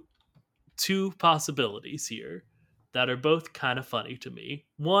two possibilities here that are both kind of funny to me.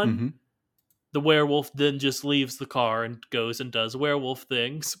 One, Mm-hmm. the werewolf then just leaves the car and goes and does werewolf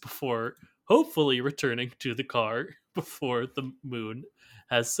things before hopefully returning to the car before the moon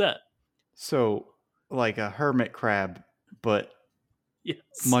has set. So, like a hermit crab, but Yes.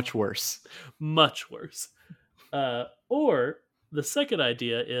 much worse. Much worse. Or the second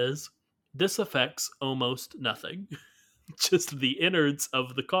idea is this affects almost nothing. Just the innards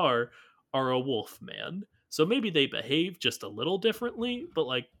of the car are a wolf man. So maybe they behave just a little differently, but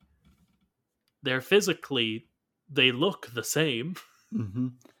like they're they look the same. Mm-hmm.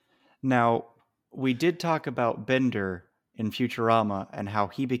 Now, we did talk about Bender in Futurama and how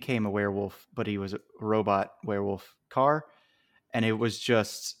he became a werewolf, but he was a robot werewolf car, and it was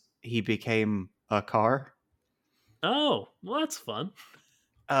just he became a car. Oh, well, that's fun.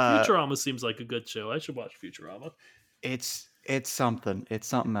 Uh, Futurama seems like a good show. I should watch Futurama. it's something. It's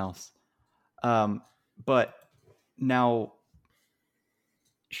something else. But now,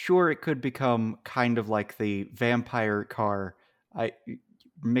 sure, it could become kind of like the vampire car. I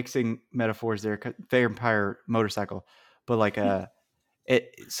mixing metaphors there. Vampire motorcycle, but like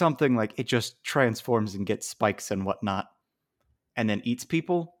something like it just transforms and gets spikes and whatnot, and then eats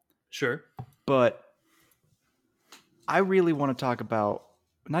people. Sure. But I really want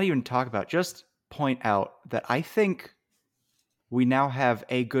to just point out that I think we now have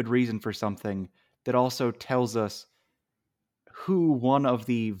a good reason for something that also tells us who one of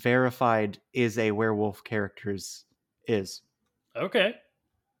the verified is a werewolf characters is. Okay.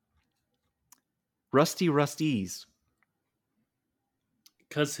 Rusty Rusties.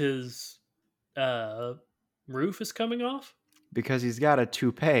 Because his roof is coming off? Because he's got a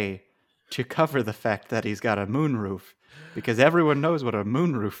toupee to cover the fact that he's got a moonroof. Because everyone knows what a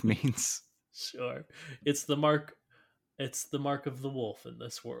moonroof means. Sure. It's the mark of the wolf in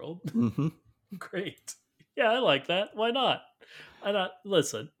this world. Mm-hmm. Great. Yeah, I like that. Why not?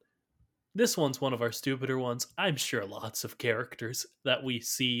 Listen, this one's one of our stupider ones. I'm sure lots of characters that we've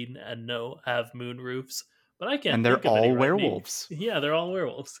seen and know have moonroofs, but I can't And they're think of any all right werewolves. Yeah, they're all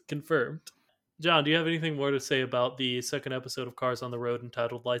werewolves. Confirmed. John, do you have anything more to say about the second episode of Cars on the Road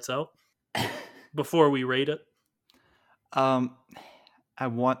entitled Lights Out? before we rate it? Um, I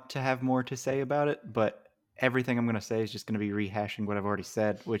want to have more to say about it, but everything I'm going to say is just going to be rehashing what I've already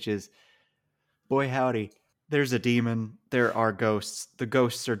said, which is, boy howdy, there's a demon, there are ghosts. The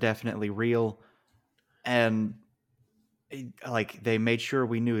ghosts are definitely real, and like they made sure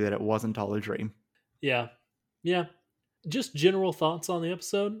we knew that it wasn't all a dream. Yeah. Yeah. Just general thoughts on the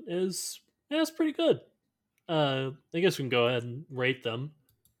episode is, yeah, it's pretty good. I guess we can go ahead and rate them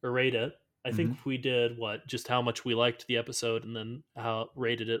or rate it. I Mm-hmm. think we did just how much we liked the episode and then how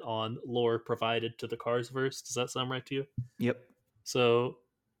rated it on lore provided to the Cars verse. Does that sound right to you? Yep. So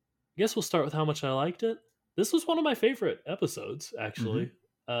I guess we'll start with how much I liked it. This was one of my favorite episodes, Mm-hmm. actually.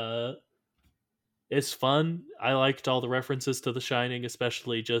 It's fun. I liked all the references to The Shining,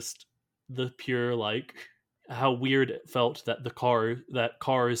 especially just the pure like how weird it felt that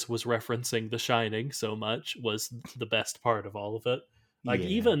Cars was referencing The Shining so much was the best part of all of it. Like Yeah.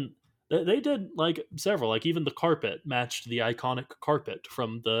 even they did like several, like even the carpet matched the iconic carpet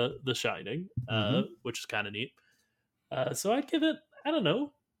from the Shining, Mm-hmm. which is kind of neat. So I'd give it, I don't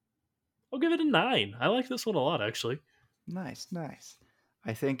know, I'll give it a 9. I like this one a lot, actually. Nice, nice.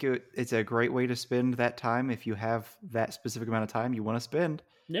 I think it's a great way to spend that time if you have that specific amount of time you want to spend.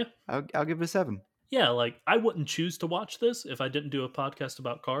 Yeah. I'll give it a 7. Yeah, like I wouldn't choose to watch this if I didn't do a podcast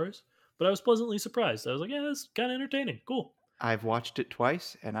about cars, but I was pleasantly surprised. I was like, yeah, this is kind of entertaining. Cool. I've watched it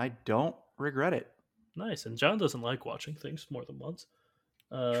twice, and I don't regret it. Nice. And John doesn't like watching things more than once.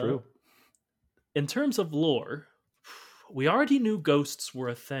 Uh, True. in terms of lore, we already knew ghosts were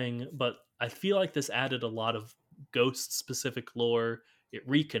a thing, but I feel like this added a lot of ghost specific lore. It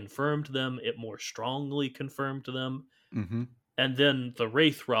reconfirmed them, it more strongly confirmed them. Mm-hmm. And then the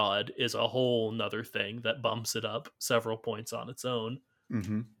Wraith Rod is a whole nother thing that bumps it up several points on its own.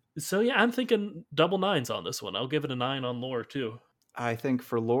 Mm-hmm. So yeah, I'm thinking double nines on this one. I'll give it a 9 on lore too. I think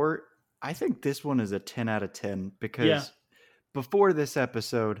for lore, I think this one is a 10 out of 10 Yeah, because before this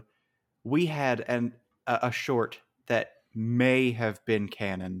episode, we had a short that may have been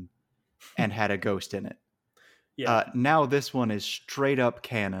canon and had a ghost in it. yeah, Now this one is straight up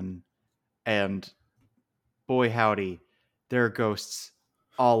canon, and boy howdy, there are ghosts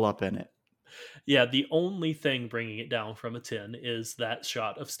all up in it. yeah. The only thing bringing it down from a 10 is that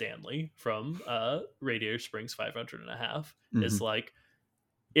shot of Stanley from Radiator Springs 500 and a half. Mm-hmm. Is like,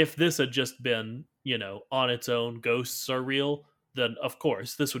 if this had just been, on its own, ghosts are real, then of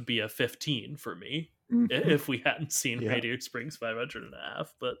course this would be a 15 for me Mm-hmm. if we hadn't seen Yeah. Radiator Springs 500 and a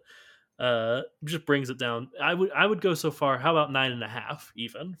half. But just brings it down. I would go so far. How about 9.5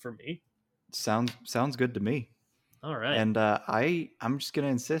 even for me? Sounds good to me. All right. And I'm just gonna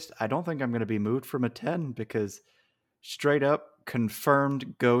insist. I don't think I'm gonna be moved from a 10 because straight up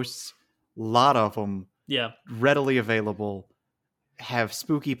confirmed ghosts, lot of them, Yeah. readily available, have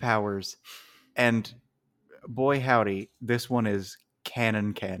spooky powers, and boy howdy, this one is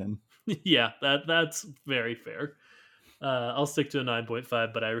canon. Yeah, that's very fair. I'll stick to a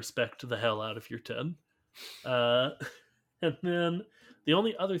 9.5, but I respect the hell out of your 10. Uh, and then the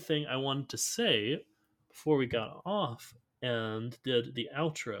only other thing I wanted to say before we got off and did the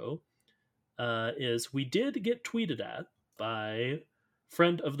outro is we did get tweeted at by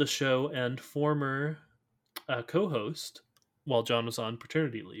friend of the show and former co-host while John was on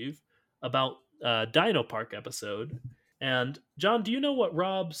paternity leave about Dino Park episode. And John, do you know what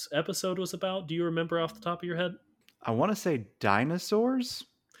Rob's episode was about? Do you remember off the top of your head? I want to say dinosaurs.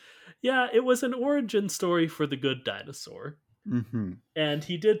 Yeah, it was an origin story for the good dinosaur. Mm-hmm. And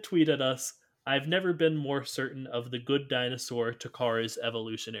he did tweet at us, I've never been more certain of the good dinosaur to Kara's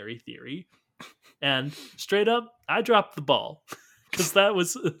evolutionary theory. And straight up, I dropped the ball. Because that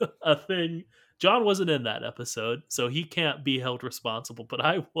was a thing. John wasn't in that episode, so he can't be held responsible, but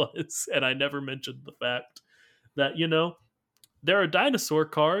I was. And I never mentioned the fact that, there are dinosaur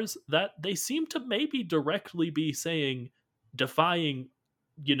cars that they seem to maybe directly be saying, defying,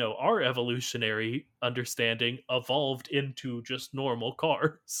 our evolutionary understanding evolved into just normal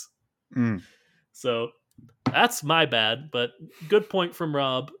cars. Mm. So that's my bad, but good point from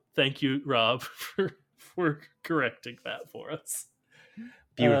Rob. Thank you, Rob, for correcting that for us.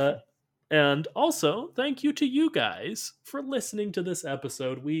 Beautiful. And also, thank you to you guys for listening to this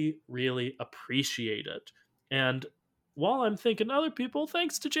episode. We really appreciate it. And while I'm thanking other people,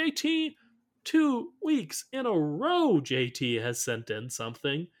 thanks to JT, 2 weeks in a row, JT has sent in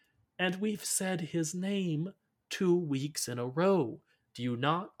something, and we've said his name 2 weeks in a row. Do you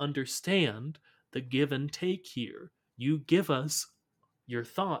not understand the give and take here? You give us your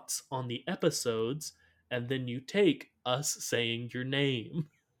thoughts on the episodes, and then you take us saying your name.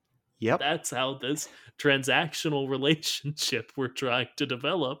 Yep. That's how this transactional relationship we're trying to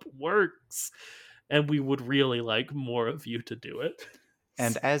develop works. and we would really like more of you to do it.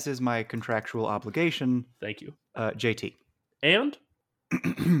 And as is my contractual obligation, Thank you. JT. And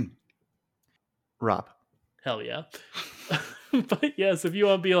Rob. hell yeah. But yes, if you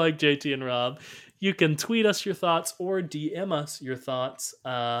want to be like JT and Rob, you can tweet us your thoughts or DM us your thoughts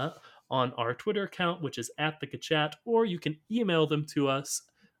on our Twitter account, which is @thekachat, or you can email them to us.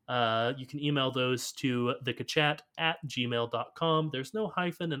 You can email those to thekachat@gmail.com. There's no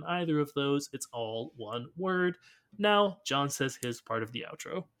hyphen in either of those. It's all one word. Now, John says his part of the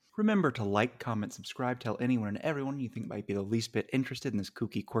outro. Remember to like, comment, subscribe, tell anyone and everyone you think might be the least bit interested in this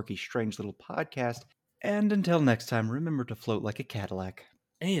kooky, quirky, strange little podcast. And until next time, remember to float like a Cadillac.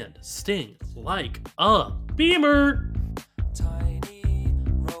 And sting like a beamer. Tiny